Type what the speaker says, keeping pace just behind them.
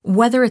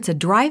Whether it's a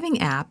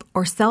driving app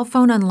or cell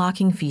phone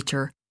unlocking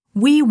feature,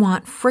 we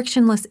want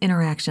frictionless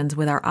interactions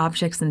with our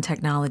objects and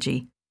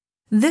technology.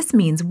 This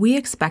means we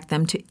expect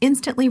them to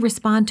instantly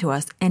respond to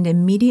us and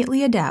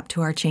immediately adapt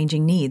to our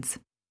changing needs.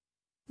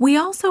 We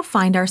also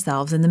find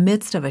ourselves in the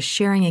midst of a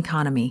sharing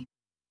economy.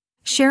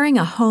 Sharing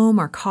a home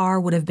or car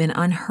would have been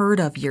unheard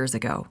of years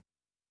ago.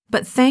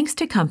 But thanks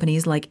to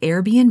companies like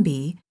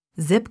Airbnb,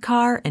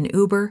 Zipcar, and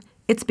Uber,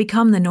 it's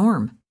become the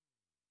norm.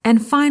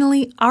 And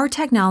finally, our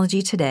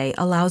technology today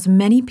allows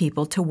many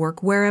people to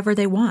work wherever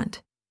they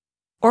want.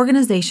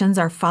 Organizations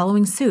are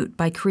following suit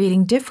by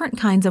creating different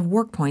kinds of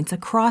work points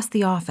across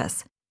the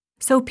office,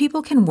 so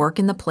people can work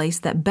in the place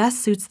that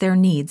best suits their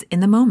needs in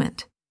the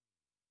moment.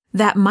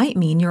 That might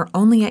mean you're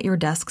only at your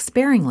desk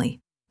sparingly,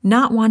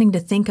 not wanting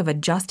to think of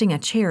adjusting a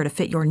chair to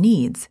fit your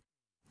needs.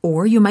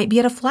 Or you might be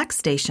at a flex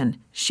station,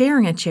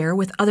 sharing a chair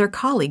with other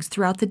colleagues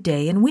throughout the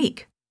day and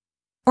week.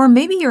 Or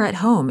maybe you're at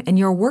home and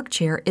your work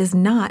chair is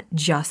not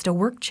just a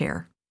work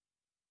chair.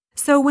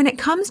 So when it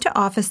comes to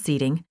office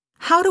seating,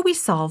 how do we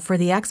solve for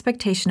the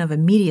expectation of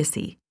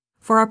immediacy,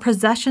 for our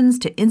possessions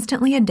to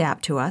instantly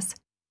adapt to us,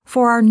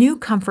 for our new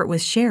comfort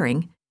with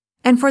sharing,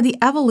 and for the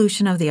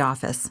evolution of the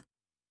office?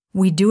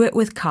 We do it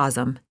with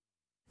Cosm.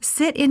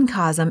 Sit in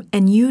Cosm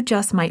and you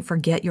just might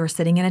forget you're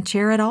sitting in a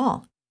chair at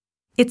all.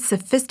 Its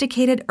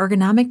sophisticated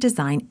ergonomic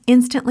design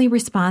instantly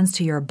responds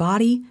to your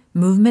body,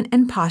 movement,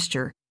 and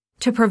posture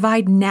to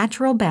provide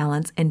natural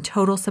balance and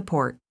total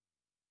support.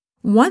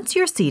 Once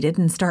you're seated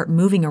and start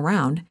moving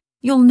around,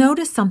 you'll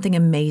notice something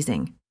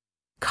amazing.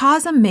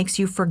 Cosm makes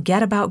you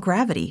forget about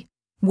gravity,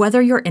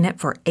 whether you're in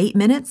it for 8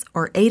 minutes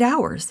or 8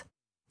 hours,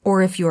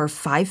 or if you're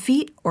 5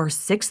 feet or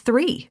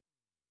 6'3".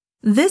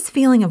 This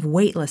feeling of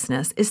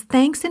weightlessness is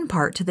thanks in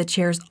part to the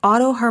chair's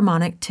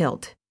auto-harmonic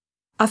tilt,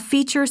 a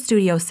feature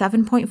Studio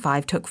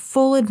 7.5 took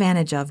full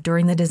advantage of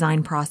during the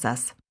design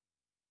process.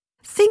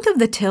 Think of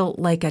the tilt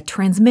like a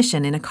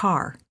transmission in a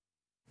car.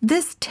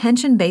 This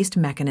tension-based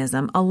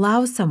mechanism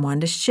allows someone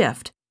to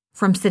shift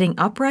from sitting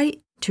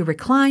upright to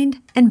reclined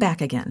and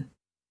back again.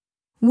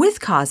 With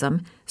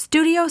Cosm,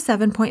 Studio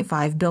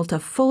 7.5 built a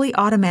fully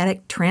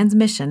automatic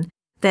transmission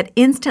that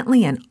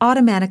instantly and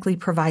automatically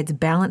provides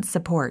balance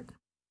support.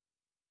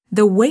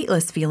 The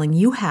weightless feeling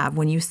you have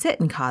when you sit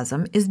in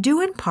Cosm is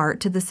due in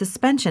part to the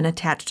suspension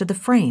attached to the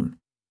frame,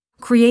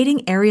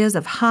 creating areas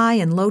of high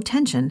and low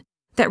tension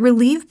that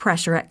relieve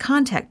pressure at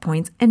contact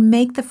points and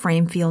make the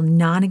frame feel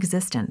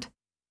non-existent.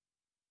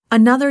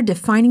 Another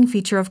defining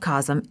feature of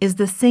Cosm is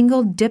the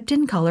single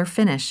dipped-in color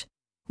finish,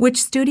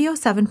 which Studio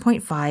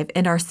 7.5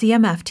 and our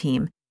CMF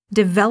team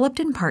developed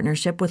in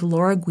partnership with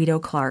Laura Guido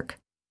Clark.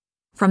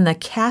 From the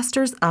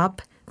casters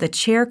up, the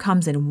chair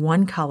comes in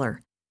one color,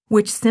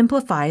 which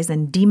simplifies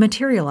and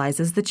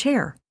dematerializes the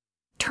chair,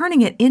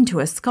 turning it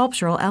into a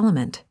sculptural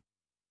element.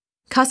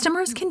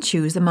 Customers can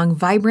choose among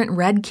vibrant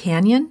red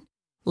canyon,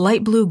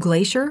 light blue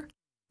glacier,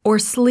 or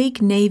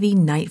sleek navy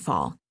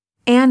nightfall,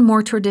 and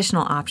more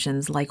traditional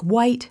options like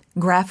white,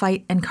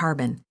 graphite, and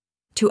carbon,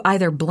 to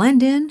either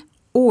blend in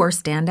or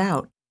stand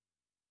out.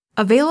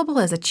 Available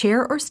as a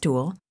chair or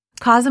stool,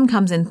 Cosm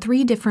comes in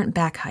 3 different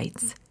back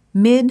heights,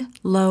 mid,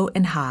 low,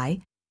 and high,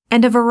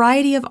 and a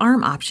variety of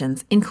arm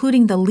options,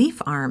 including the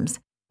leaf arms,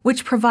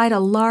 which provide a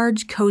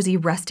large, cozy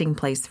resting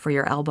place for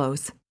your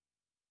elbows.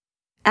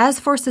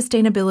 As for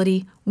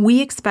sustainability, we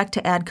expect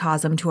to add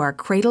Cosm to our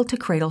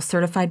cradle-to-cradle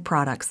certified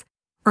products,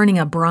 earning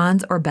a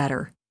bronze or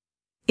better.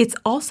 It's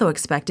also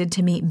expected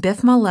to meet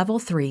BIFMA Level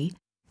 3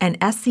 and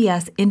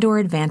SCS Indoor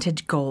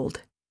Advantage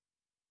Gold.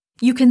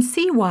 You can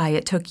see why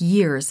it took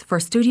years for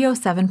Studio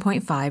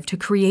 7.5 to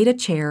create a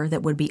chair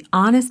that would be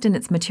honest in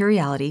its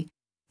materiality,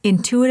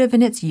 intuitive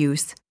in its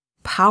use,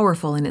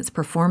 powerful in its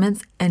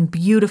performance, and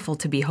beautiful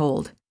to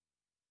behold.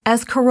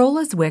 As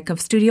Carola Zwick of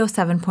Studio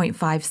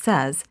 7.5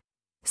 says,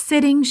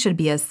 sitting should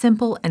be as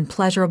simple and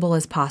pleasurable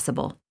as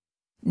possible.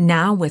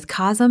 Now with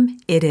Cosm,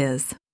 it is.